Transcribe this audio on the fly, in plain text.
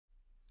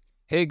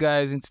Hey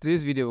guys, in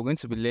today's video we're going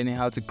to be learning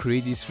how to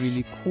create this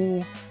really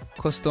cool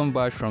custom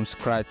badge from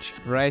scratch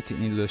right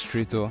in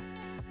Illustrator,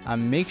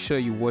 and make sure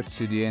you watch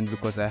to the end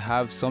because I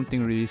have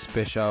something really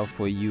special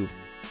for you.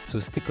 So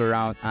stick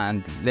around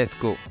and let's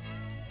go.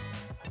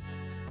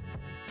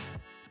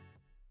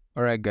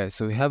 Alright guys,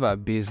 so we have our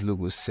base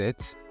logo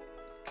set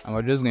and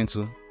we're just going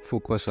to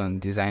focus on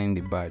designing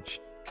the badge.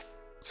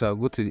 So I'll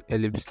go to the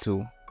ellipse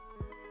tool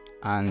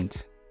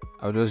and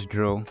I'll just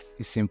draw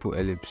a simple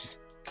ellipse.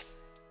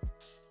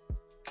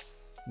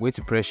 Wait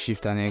to press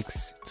Shift and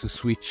X to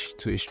switch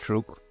to a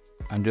stroke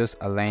and just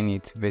align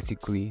it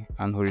vertically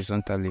and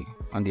horizontally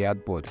on the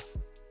artboard.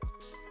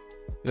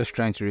 Just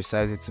trying to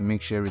resize it to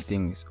make sure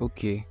everything is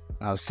okay.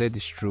 I'll set the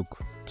stroke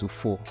to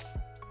 4.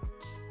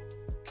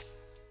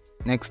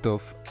 Next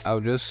off,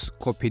 I'll just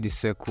copy the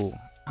circle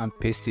and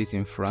paste it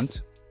in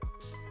front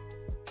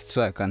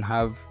so I can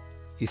have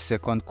a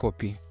second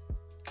copy.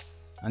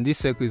 And this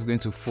circle is going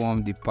to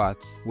form the part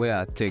where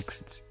our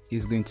text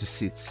is going to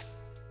sit.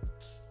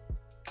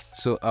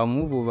 So I'll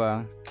move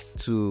over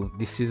to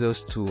the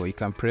scissors tool, or you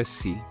can press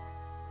C,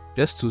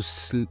 just to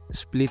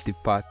split the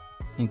part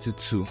into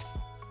 2,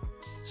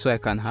 so I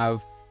can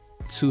have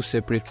 2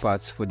 separate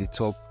parts for the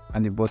top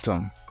and the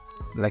bottom,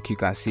 like you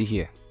can see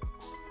here.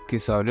 Okay,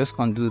 so I'll just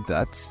undo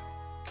that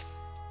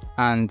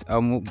and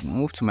I'll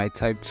move to my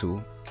type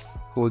tool,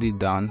 hold it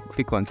down,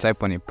 click on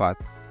type on a part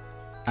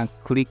and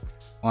click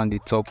on the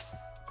top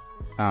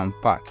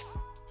part.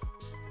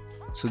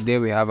 So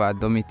there we have our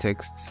dummy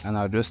text, and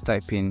I'll just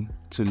type in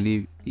 "to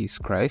live is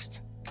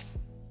Christ."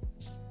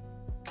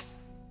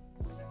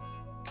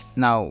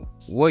 Now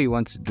what you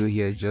want to do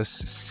here is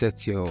just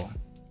set your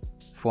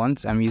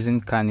font. I'm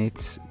using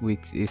Canet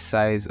with a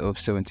size of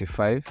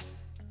 75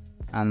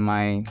 and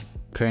my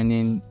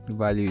kerning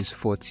value is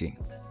 40.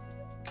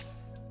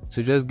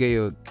 So just get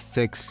your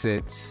text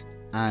set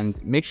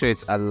and make sure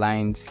it's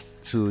aligned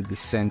to the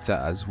center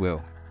as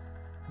well.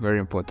 Very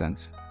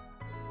important.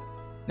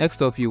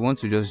 Next off, you want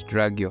to just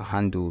drag your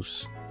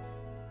handles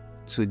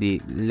to the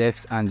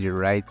left and the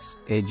right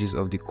edges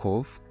of the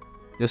curve,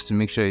 just to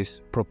make sure it's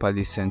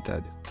properly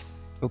centered.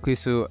 Okay,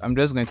 so I'm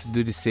just going to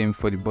do the same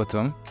for the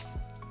bottom.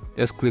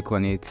 Just click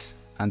on it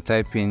and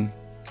type in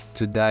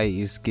 "to die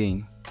is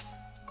gain."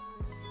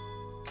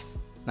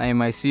 Now you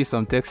might see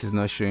some text is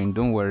not showing.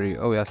 Don't worry,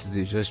 all we have to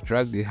do is just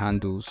drag the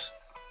handles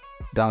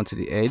down to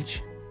the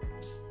edge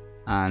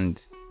and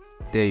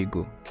there you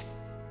go.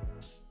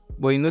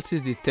 But you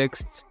notice the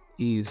text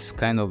is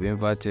kind of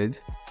inverted.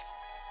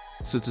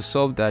 So to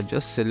solve that,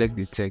 just select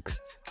the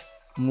text,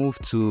 move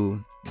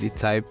to the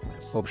type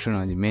option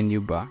on the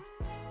menu bar,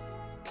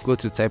 go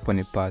to type on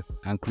a part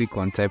and click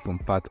on type on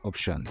part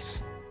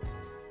options.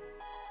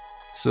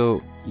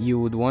 So you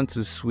would want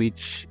to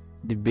switch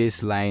the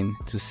baseline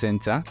to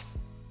center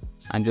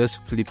and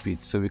just flip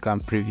it so we can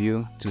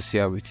preview to see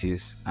how it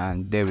is,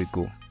 and there we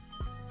go.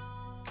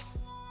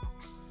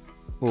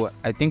 Oh,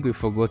 I think we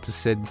forgot to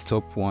set the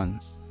top one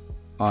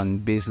on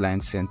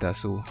baseline center,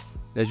 so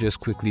let's just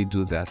quickly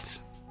do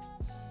that.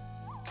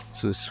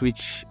 So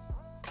switch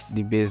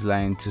the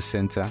baseline to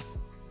center,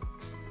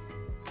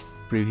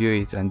 preview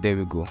it, and there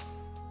we go.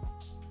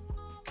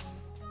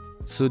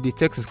 So the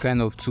text is kind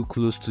of too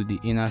close to the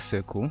inner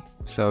circle,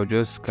 so I'll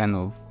just kind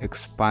of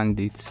expand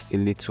it a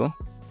little,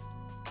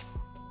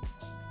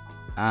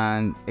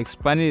 and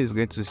expanding is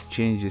going to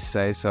change the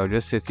size, so I'll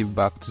just set it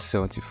back to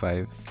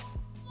 75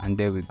 and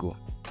there we go.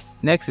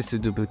 Next is to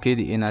duplicate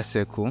the inner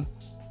circle,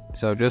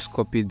 so I'll just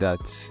copy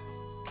that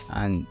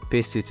and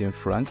paste it in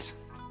front.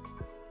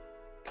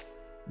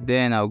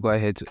 Then I'll go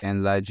ahead to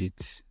enlarge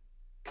it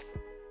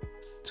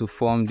to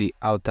form the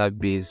outer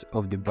base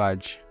of the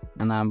badge,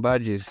 and our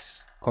badge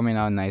is coming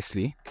out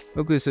nicely.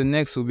 Okay, so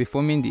next we'll be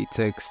forming the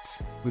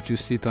text, which will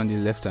sit on the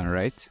left and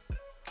right.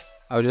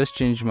 I'll just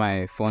change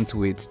my font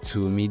weight to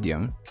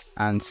medium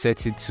and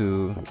set it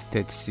to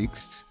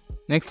 36.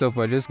 Next up,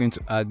 we're just going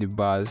to add the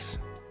bars,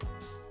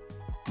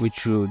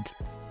 which would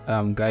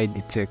guide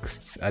the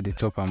text at the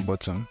top and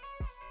bottom.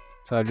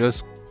 So I'll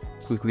just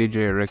quickly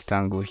draw a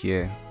rectangle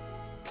here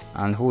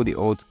and hold the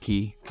Alt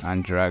key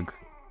and drag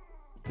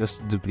just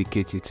to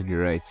duplicate it to the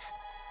right.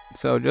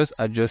 So I'll just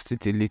adjust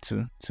it a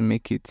little to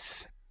make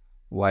it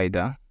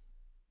wider.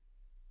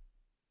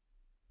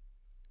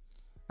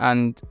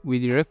 And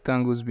with the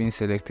rectangles being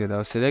selected,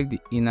 I'll select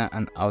the inner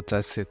and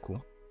outer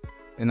circle.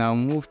 Then I'll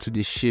move to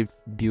the shape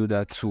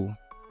builder tool,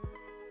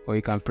 or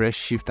you can press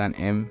Shift and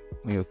M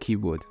on your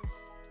keyboard.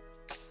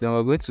 Then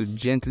we're going to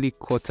gently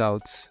cut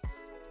out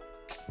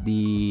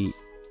the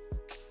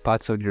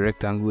parts of the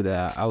rectangle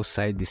that are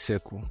outside the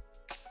circle,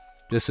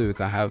 just so we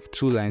can have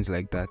 2 lines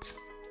like that.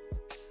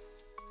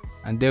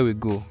 And there we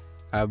go,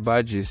 our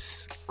badge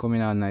is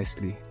coming out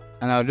nicely.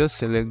 And I'll just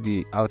select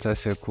the outer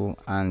circle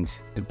and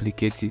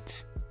duplicate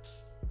it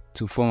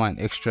to form an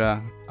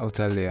extra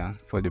outer layer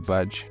for the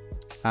badge,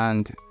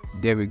 and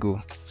there we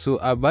go. So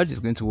our badge is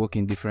going to work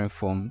in different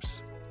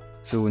forms,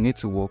 so we need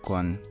to work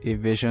on a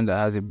version that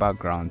has a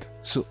background.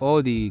 So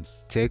all the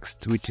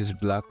text which is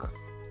black,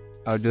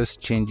 I'll just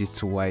change it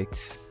to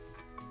white,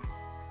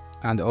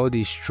 and all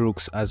these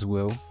strokes as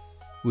well,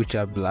 which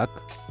are black.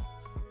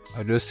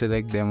 I'll just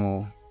select them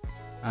all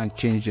and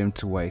change them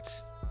to white.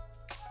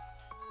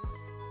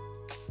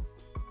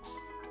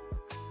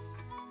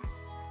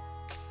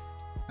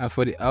 And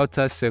for the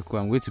outer circle,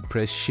 I'm going to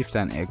press Shift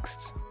and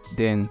X.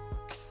 Then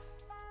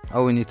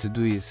all we need to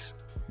do is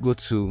go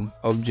to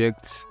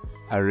Object,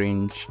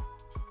 Arrange,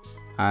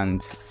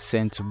 and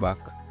Send to Back.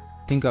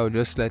 I think I'll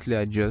just slightly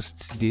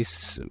adjust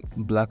this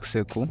black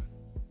circle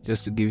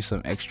just to give you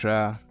some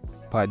extra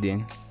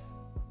padding.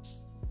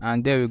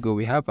 And there we go,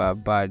 we have our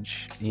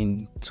badge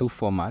in 2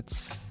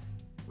 formats,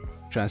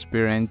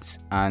 transparent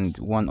and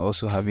one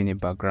also having a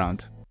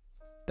background.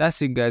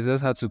 That's it guys,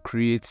 that's how to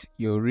create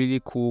your really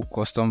cool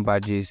custom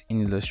badges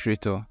in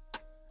Illustrator.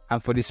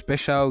 And for the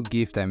special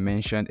gift I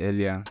mentioned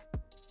earlier,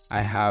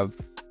 I have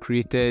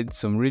created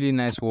some really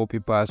nice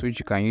wallpapers which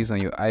you can use on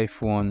your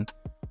iPhone,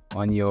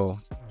 on your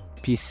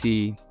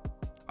PC,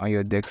 on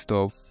your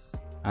desktop,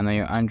 and on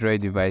your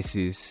Android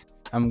devices.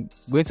 I'm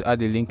going to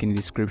add a link in the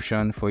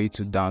description for you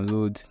to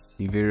download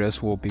the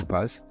various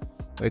wallpapers,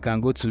 or you can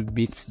go to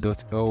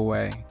bit.ly/TLIC.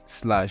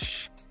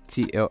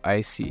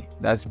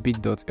 That's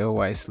bit.ly/TLIC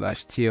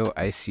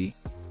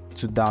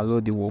to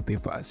download the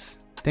wallpapers.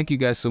 Thank you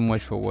guys so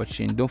much for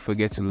watching. Don't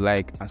forget to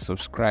like and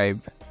subscribe.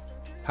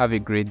 Have a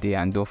great day,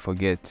 and don't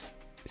forget,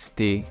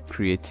 stay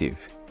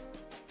creative.